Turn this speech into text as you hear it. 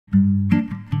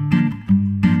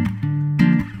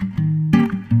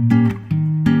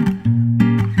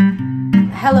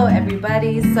Hello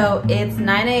everybody, so it's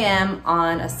 9 a.m.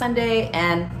 on a Sunday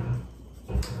and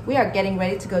we are getting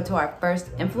ready to go to our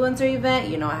first influencer event.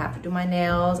 You know, I have to do my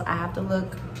nails, I have to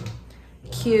look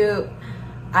cute.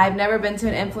 I've never been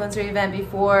to an influencer event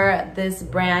before. This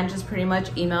brand just pretty much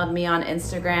emailed me on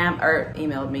Instagram,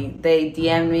 they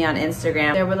DM'd me on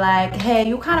Instagram. They were like, hey,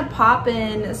 you kind of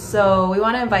poppin', so we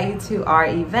want to invite you to our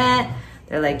event.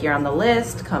 They're like, you're on the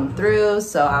list, come through.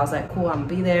 So I was like, cool, I'm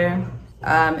gonna be there.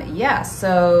 Yeah,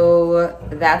 so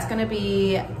that's gonna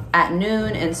be at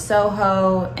noon in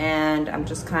Soho, and I'm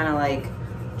just kind of like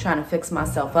trying to fix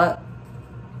myself up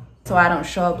so I don't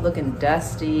show up looking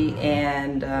dusty,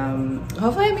 and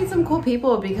hopefully I meet some cool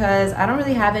people because I don't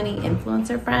really have any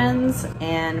influencer friends,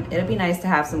 and it'd be nice to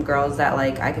have some girls that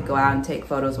like I could go out and take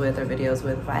photos with or videos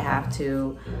with if I have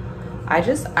to.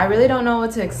 I really don't know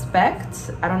what to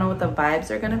expect. I don't know what the vibes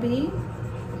are gonna be,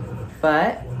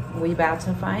 but we about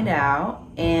to find out.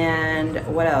 And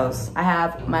what else? I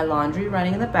have my laundry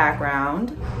running in the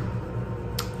background.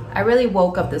 I really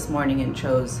woke up this morning and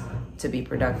chose to be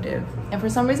productive. And for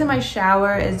some reason my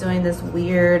shower is doing this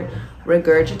weird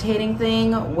regurgitating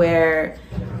thing where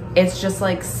it's just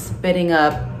like spitting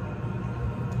up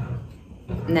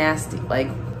nasty, like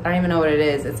I don't even know what it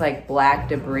is. It's like black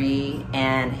debris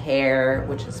and hair,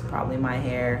 which is probably my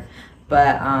hair.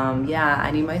 But yeah,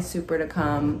 I need my super to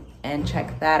come and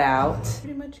check that out.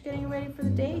 Pretty much getting ready for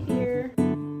the day here.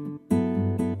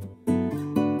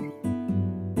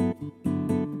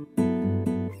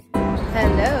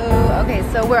 Hello, okay,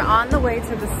 so we're on the way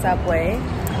to the subway.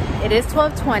 It is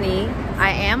 12:20,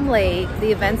 I am late.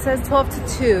 The event says 12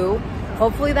 to 2.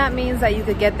 Hopefully that means that you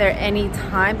could get there any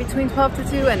time between 12 to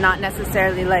 2 and not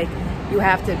necessarily like you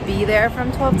have to be there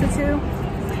from 12 to 2.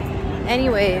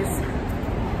 Anyways,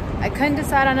 I couldn't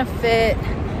decide on a fit.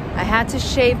 I had to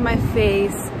shave my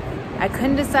face. I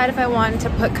couldn't decide if I wanted to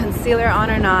put concealer on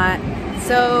or not.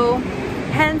 So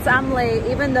hence I'm late.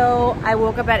 Even though I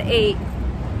woke up at 8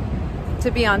 to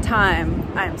be on time,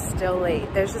 I'm still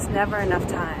late. There's just never enough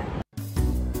time.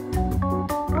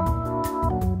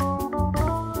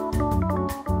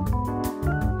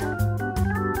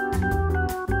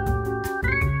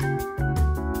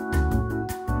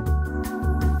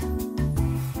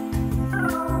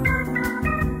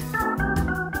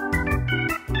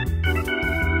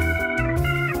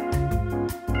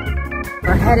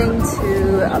 We're heading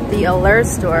to the Allure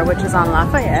store, which is on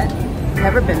Lafayette.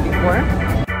 Never been before.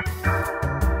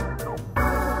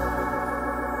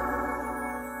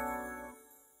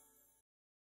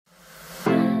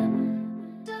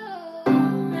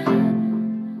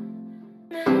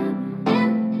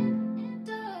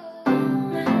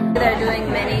 They're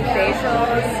doing mini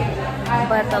facials,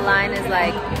 but the line is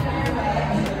like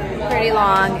pretty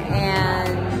long, and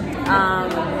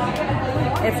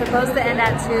it's supposed to end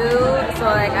at 2, so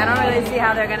like I don't really see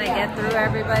how they're gonna get through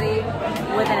everybody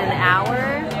within an hour.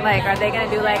 Like, are they gonna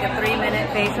do like a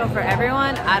 3-minute facial for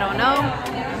everyone? I don't know.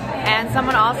 And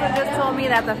someone also just told me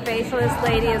that the facialist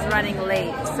lady is running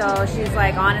late. So she's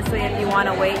like, honestly, if you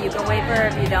wanna wait, you can wait for her.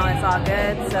 If you don't, it's all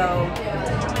good. So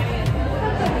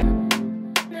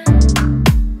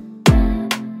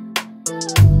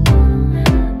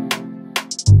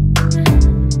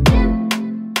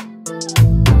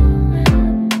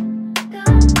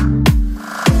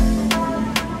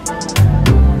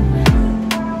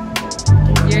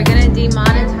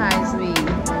demonetize me.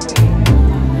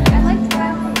 I like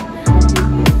that.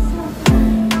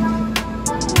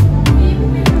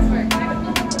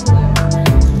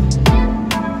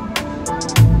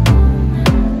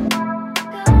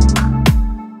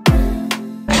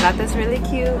 I got this really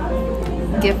cute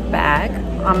gift bag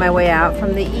on my way out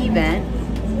from the event.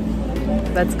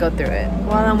 Let's go through it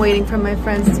while I'm waiting for my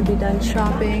friends to be done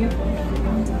shopping.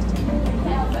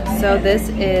 So this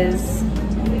is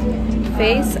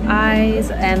face,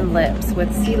 eyes, and lips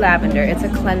with sea lavender. It's a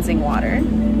cleansing water.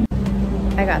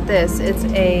 I got this. It's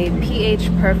a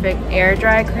pH perfect air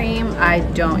dry cream. I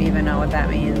don't even know what that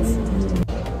means.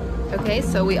 Okay,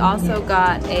 so we also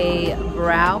got a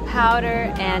brow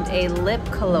powder and a lip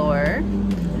color.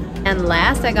 And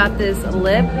last, I got this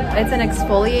lip. It's an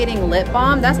exfoliating lip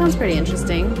balm. That sounds pretty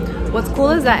interesting. What's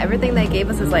cool is that everything they gave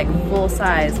us is like full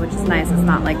size, which is nice. It's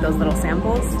not like those little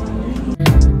samples.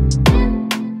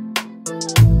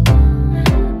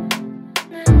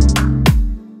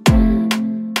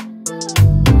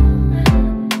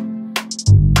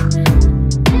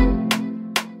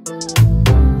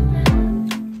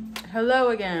 Hello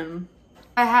again.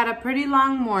 I had a pretty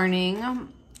long morning.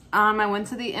 I went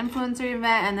to the influencer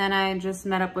event and then I just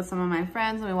met up with some of my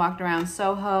friends and we walked around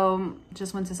Soho,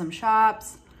 just went to some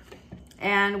shops,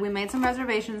 and we made some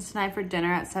reservations tonight for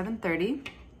dinner at 7:30.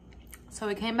 So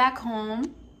we came back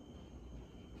home.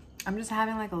 I'm just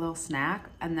having like a little snack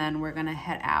and then we're gonna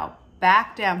head out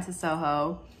back down to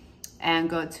Soho and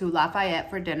go to Lafayette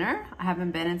for dinner. I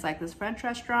haven't been, it's like this French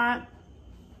restaurant.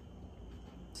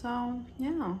 So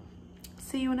yeah,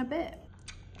 see you in a bit.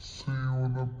 See you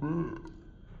in a bit.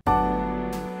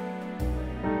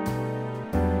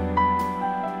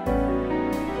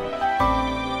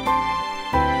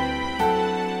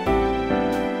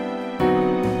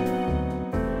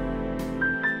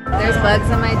 There's bugs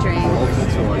in my drink.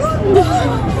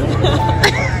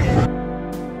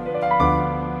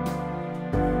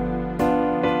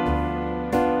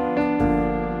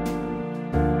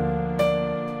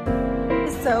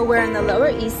 So we're in the Lower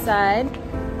East Side.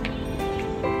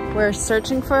 We're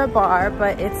searching for a bar,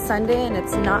 but it's Sunday and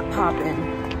it's not popping.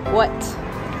 What?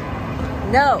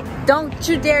 No, don't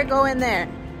you dare go in there.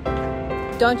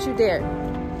 Don't you dare.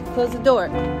 Close the door.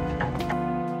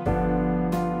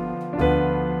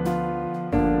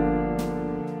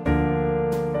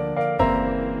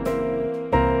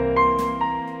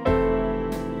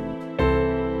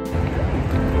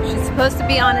 She's supposed to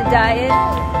be on a diet,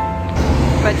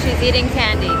 but she's eating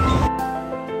candy.